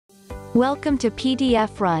Welcome to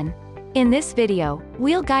PDFRun. In this video,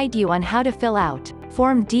 we'll guide you on how to fill out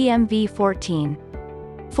Form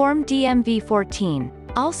DMV-14. Form DMV-14,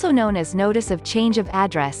 also known as Notice of Change of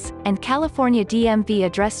Address, and California DMV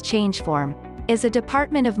Address Change Form, is a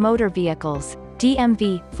Department of Motor Vehicles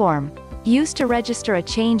 (DMV) form, used to register a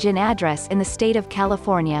change in address in the state of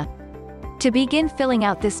California. To begin filling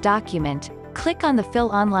out this document, click on the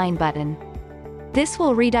Fill Online button. This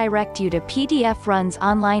will redirect you to PDFRun's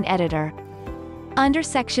online editor. Under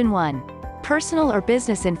Section 1, Personal or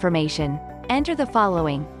Business Information, enter the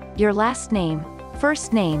following: your last name,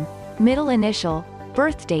 first name, middle initial,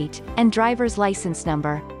 birth date, and driver's license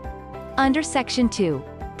number. Under Section 2,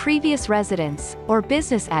 Previous Residence or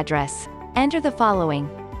Business Address, enter the following: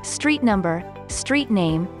 street number, street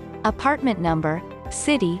name, apartment number,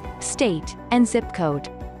 city, state, and zip code.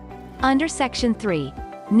 Under Section 3,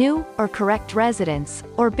 New or correct residence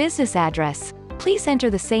or business address, please enter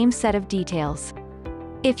the same set of details.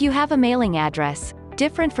 If you have a mailing address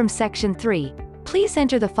different from Section 3, please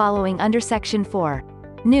enter the following under Section 4: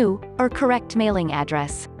 New or correct mailing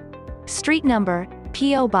address. Street number,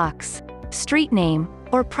 P.O. Box, street name,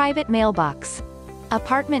 or private mailbox.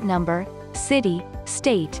 Apartment number, city,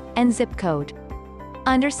 state, and zip code.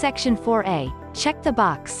 Under Section 4A, check the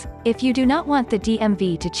box if you do not want the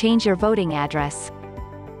DMV to change your voting address.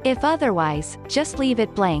 If otherwise, just leave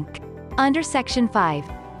it blank. Under Section 5,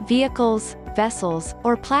 Vehicles, Vessels,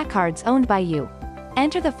 or Placards owned by you,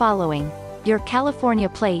 enter the following: your California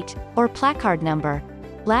plate, or placard number,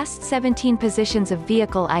 last 17 positions of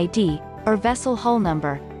vehicle ID, or vessel hull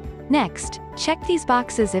number. Next, check these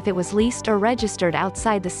boxes if it was leased or registered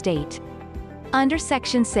outside the state. Under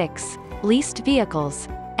Section 6, Leased Vehicles,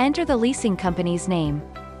 enter the leasing company's name.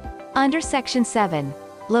 Under Section 7,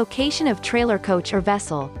 Location of trailer coach or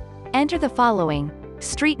vessel, enter the following: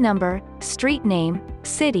 street number, street name,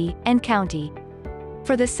 city, and county.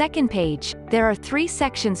 For the second page, there are 3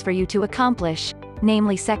 sections for you to accomplish,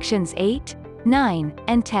 namely Sections 8, 9,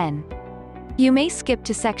 and 10. You may skip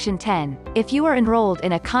to Section 10 if you are enrolled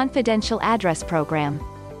in a confidential address program.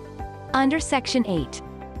 Under Section 8,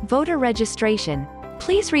 Voter Registration,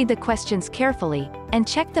 please read the questions carefully and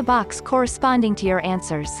check the box corresponding to your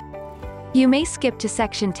answers. You may skip to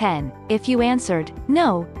Section 10 if you answered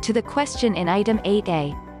no to the question in Item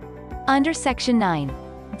 8A. Under Section 9,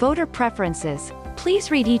 Voter Preferences, please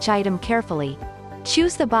read each item carefully.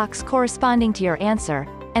 Choose the box corresponding to your answer,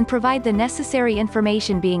 and provide the necessary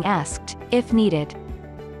information being asked, if needed.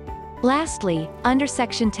 Lastly, under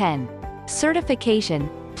Section 10, Certification,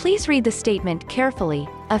 please read the statement carefully,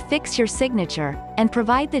 affix your signature, and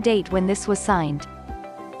provide the date when this was signed.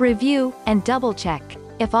 Review and double-check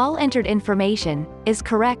if all entered information is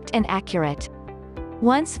correct and accurate.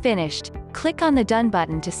 Once finished, click on the Done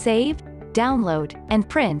button to save, download, and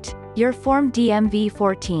print your Form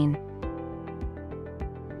DMV-14.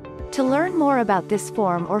 To learn more about this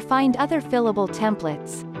form or find other fillable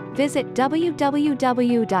templates, visit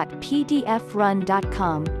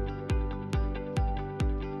www.pdfrun.com.